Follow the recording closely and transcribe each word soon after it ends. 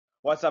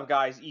What's up,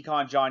 guys?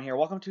 Econ John here.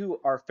 Welcome to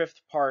our fifth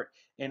part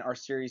in our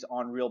series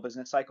on real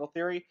business cycle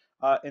theory.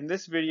 In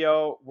this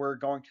video, we're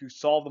going to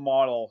solve the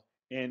model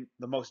in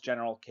the most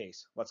general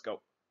case. Let's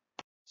go.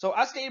 So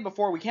as stated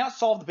before, we cannot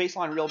solve the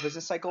baseline real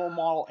business cycle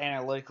model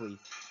analytically.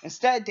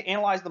 Instead, to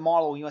analyze the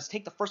model, we must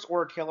take the first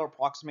order Taylor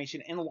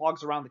approximation and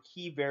logs around the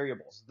key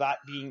variables, that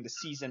being the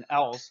C's and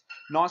L's,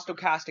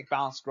 non-stochastic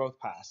balanced growth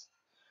paths.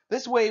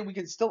 This way, we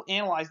can still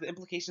analyze the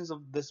implications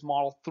of this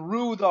model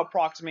through the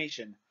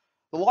approximation.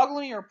 The log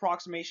linear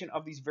approximation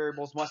of these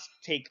variables must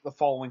take the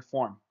following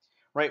form,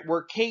 right?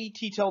 Where k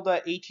t tilde,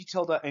 a t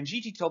tilde, and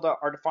g t tilde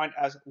are defined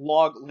as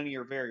log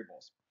linear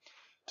variables.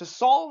 To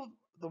solve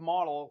the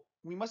model,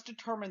 we must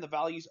determine the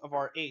values of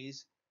our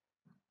a's,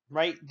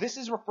 right? This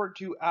is referred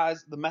to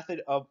as the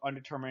method of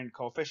undetermined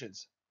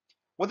coefficients.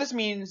 What this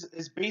means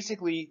is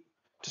basically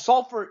to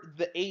solve for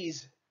the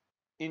a's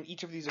in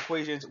each of these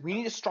equations, we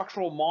need a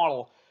structural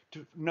model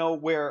to know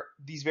where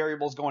these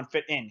variables go and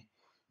fit in.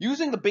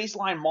 Using the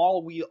baseline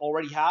model we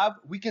already have,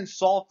 we can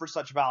solve for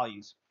such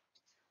values.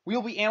 We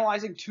will be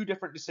analyzing two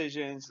different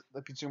decisions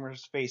the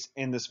consumers face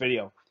in this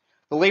video.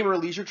 The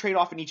labor-leisure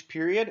trade-off in each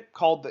period,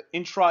 called the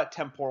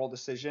intra-temporal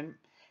decision,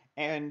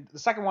 and the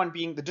second one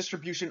being the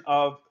distribution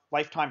of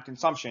lifetime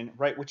consumption,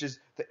 right, which is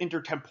the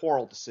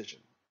intertemporal decision.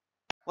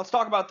 Let's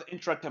talk about the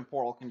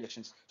intratemporal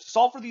conditions. To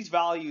solve for these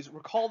values,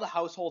 recall the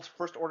household's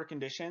first order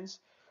conditions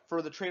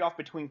for the trade-off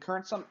between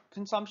current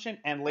consumption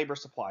and labor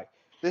supply.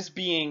 This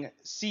being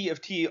C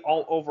of T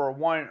all over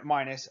 1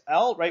 minus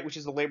L, right, which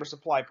is the labor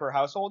supply per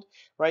household,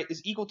 right,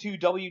 is equal to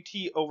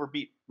WT over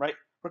B, right?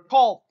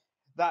 Recall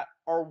that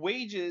our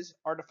wages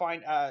are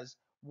defined as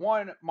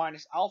 1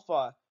 minus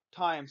alpha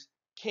times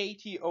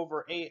KT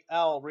over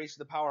AL raised to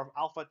the power of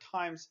alpha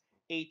times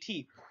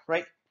AT,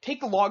 right? Take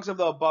the logs of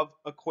the above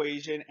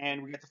equation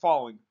and we get the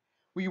following.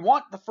 We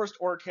want the first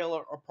order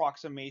Taylor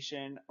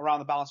approximation around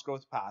the balanced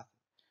growth path.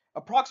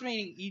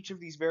 Approximating each of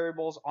these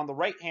variables on the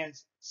right hand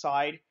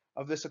side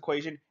of this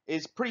equation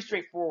is pretty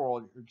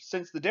straightforward,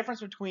 since the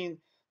difference between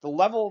the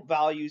level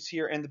values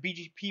here and the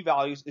BGP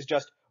values is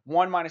just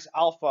 1 minus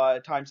alpha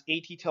times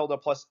AT tilde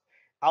plus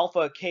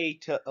alpha K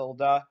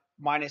tilde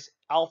minus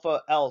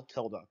alpha L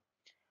tilde.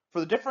 For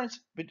the difference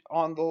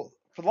for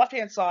the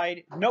left-hand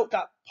side, note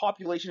that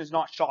population is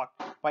not shocked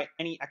by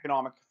any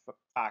economic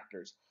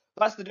factors.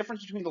 Thus, the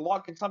difference between the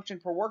log consumption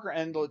per worker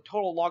and the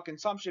total log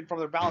consumption from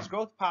their balanced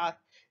growth path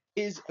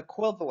is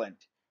equivalent,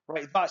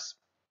 right? Thus,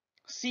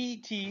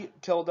 CT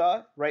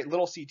tilde, right,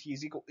 little ct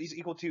is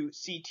equal to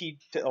CT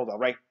tilde,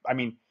 right? I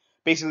mean,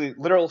 basically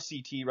literal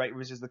CT, right,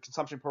 which is the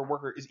consumption per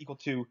worker, is equal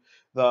to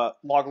the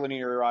log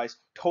linearized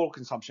total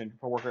consumption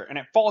per worker. And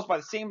it follows by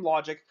the same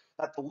logic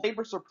that the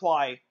labor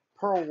supply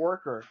per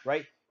worker,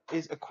 right,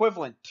 is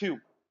equivalent to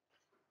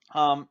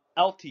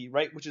LT,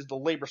 right, which is the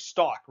labor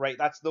stock, right?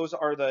 Those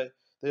are the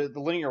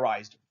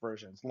linearized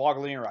versions, log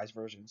linearized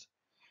versions.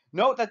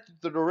 Note that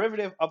the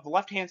derivative of the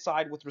left-hand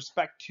side with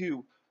respect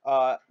to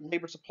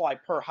labor supply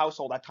per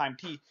household at time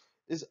t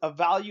is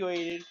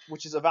evaluated,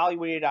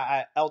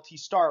 at LT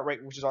star,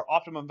 right, which is our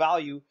optimum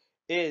value,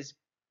 is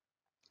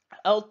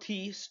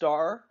LT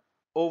star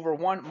over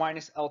 1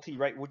 minus LT,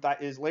 right,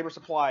 that is labor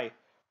supply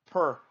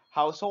per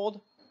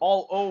household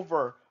all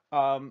over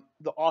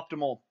the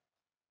optimal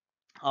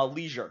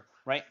leisure,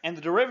 right? And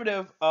the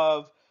derivative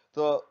of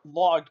the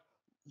log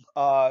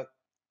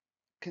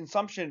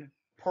consumption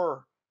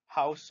per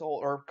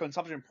household or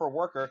consumption per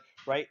worker,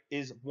 right,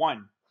 is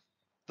 1.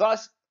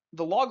 Thus,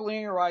 the log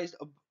linearized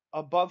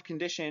above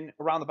condition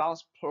around the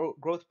balanced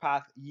growth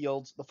path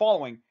yields the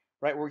following,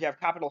 right, where we have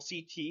capital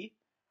CT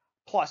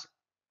plus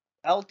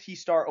LT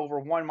star over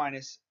 1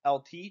 minus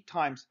LT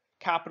times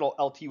capital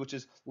LT, which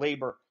is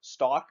labor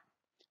stock,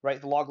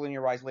 right, the log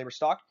linearized labor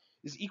stock,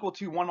 is equal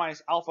to 1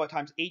 minus alpha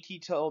times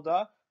AT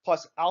tilde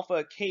plus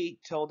alpha K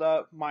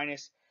tilde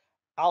minus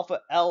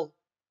alpha L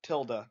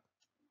tilde.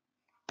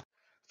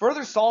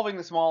 Further solving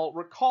this model,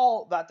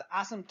 recall that the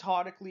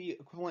asymptotically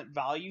equivalent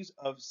values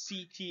of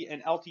CT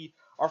and LT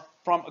are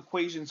from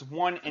equations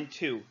 1 and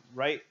 2,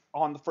 right,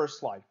 on the first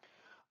slide.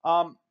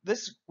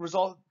 This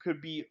result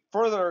could be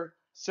further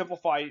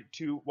simplified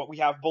to what we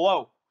have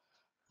below.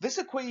 This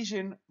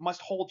equation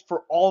must hold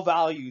for all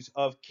values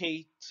of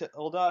K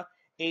tilde,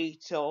 A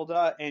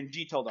tilde, and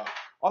G tilde.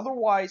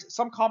 Otherwise,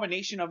 some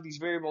combination of these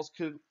variables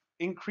could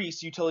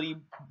increase utility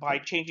by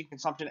changing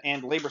consumption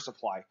and labor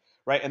supply,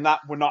 right? And that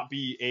would not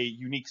be a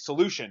unique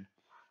solution.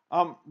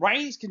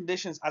 Writing these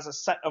conditions as a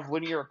set of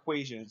linear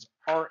equations,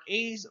 our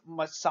A's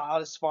must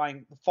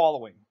satisfying the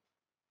following.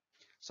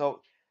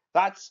 So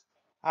that's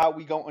how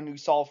we go and we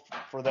solve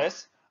for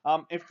this.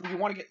 If you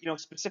want to get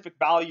specific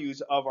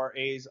values of our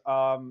A's,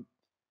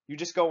 you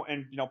just go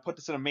and put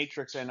this in a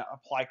matrix and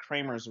apply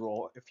Kramer's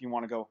rule if you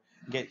want to go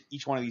get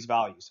each one of these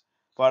values.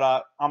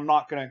 But I'm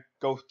not going to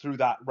go through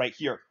that right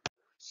here.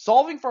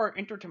 Solving for our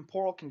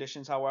intertemporal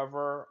conditions,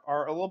 however,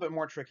 are a little bit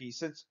more tricky,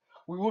 since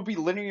we would be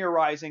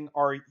linearizing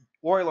our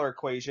Euler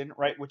equation,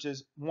 right, which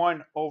is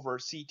 1 over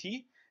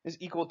CT is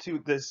equal to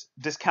this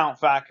discount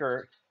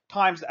factor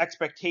times the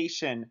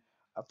expectation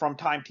from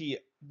time t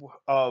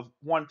of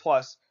 1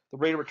 plus the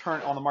rate of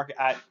return on the market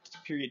at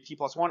period t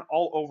plus 1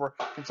 all over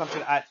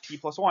consumption at t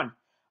plus 1.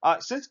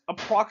 Since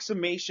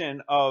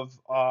approximation of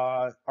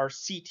our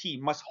CT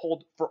must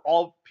hold for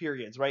all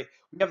periods, right?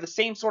 We have the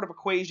same sort of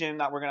equation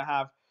that we're going to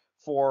have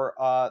for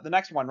the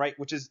next one, right?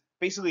 Which is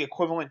basically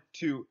equivalent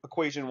to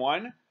equation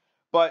 1,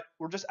 but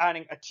we're just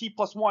adding a t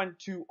plus 1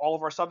 to all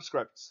of our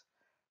subscripts.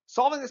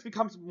 Solving this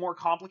becomes more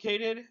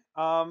complicated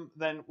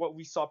than what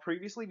we saw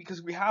previously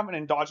because we have an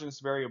endogenous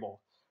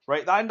variable,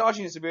 right? That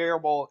endogenous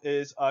variable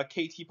is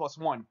kt plus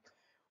 1.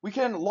 We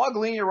can log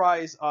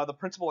linearize the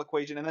principal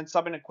equation and then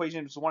sub in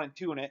equations 1 and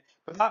 2 in it,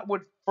 but that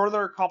would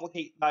further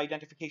complicate the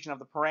identification of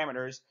the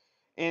parameters.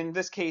 In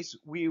this case,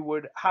 we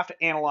would have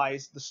to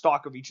analyze the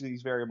stock of each of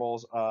these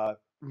variables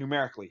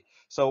numerically.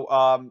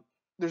 So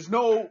there's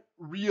no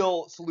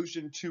real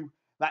solution to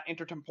that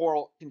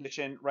intertemporal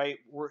condition, right?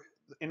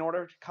 In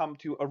order to come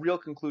to a real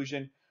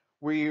conclusion,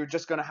 we're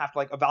just going to have to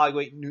like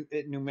evaluate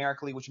it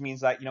numerically, which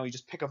means that you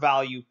just pick a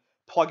value,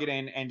 plug it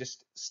in, and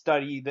just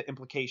study the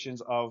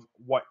implications of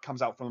what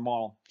comes out from the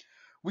model.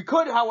 We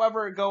could,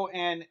 however, go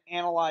and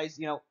analyze,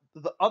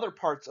 the other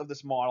parts of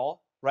this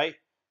model, right?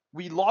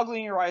 We can log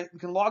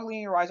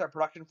linearize our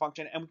production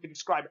function, and we can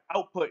describe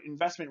output,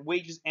 investment,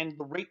 wages, and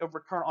the rate of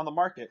return on the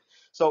market.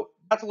 So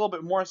that's a little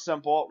bit more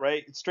simple,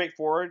 right? It's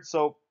straightforward.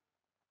 So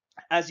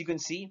as you can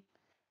see,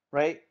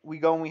 right, we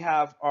go and we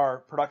have our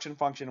production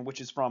function, which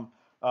is from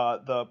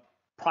the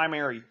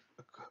primary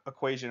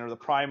equation or the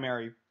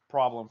primary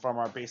problem from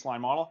our baseline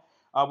model.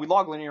 We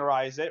log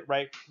linearize it,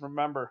 right?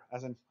 Remember,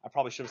 as in I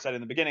probably should have said in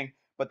the beginning,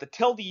 but the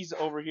tildes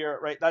over here,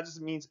 right, that just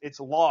means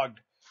it's logged,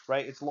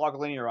 right? It's log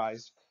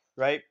linearized,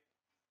 right?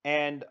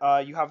 And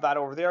you have that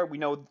over there. We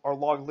know our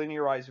log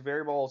linearized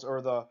variables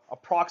or the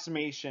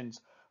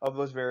approximations of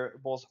those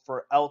variables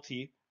for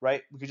LT,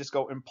 right? We could just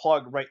go and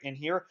plug right in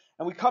here,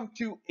 and we come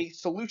to a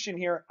solution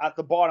here at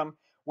the bottom,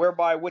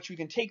 whereby which we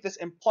can take this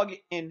and plug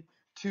it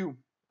into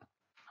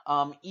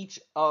each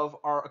of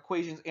our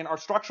equations in our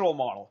structural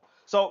model.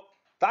 So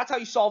that's how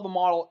you solve the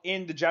model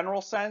in the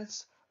general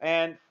sense,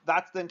 and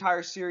that's the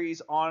entire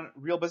series on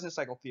real business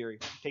cycle theory.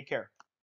 Take care.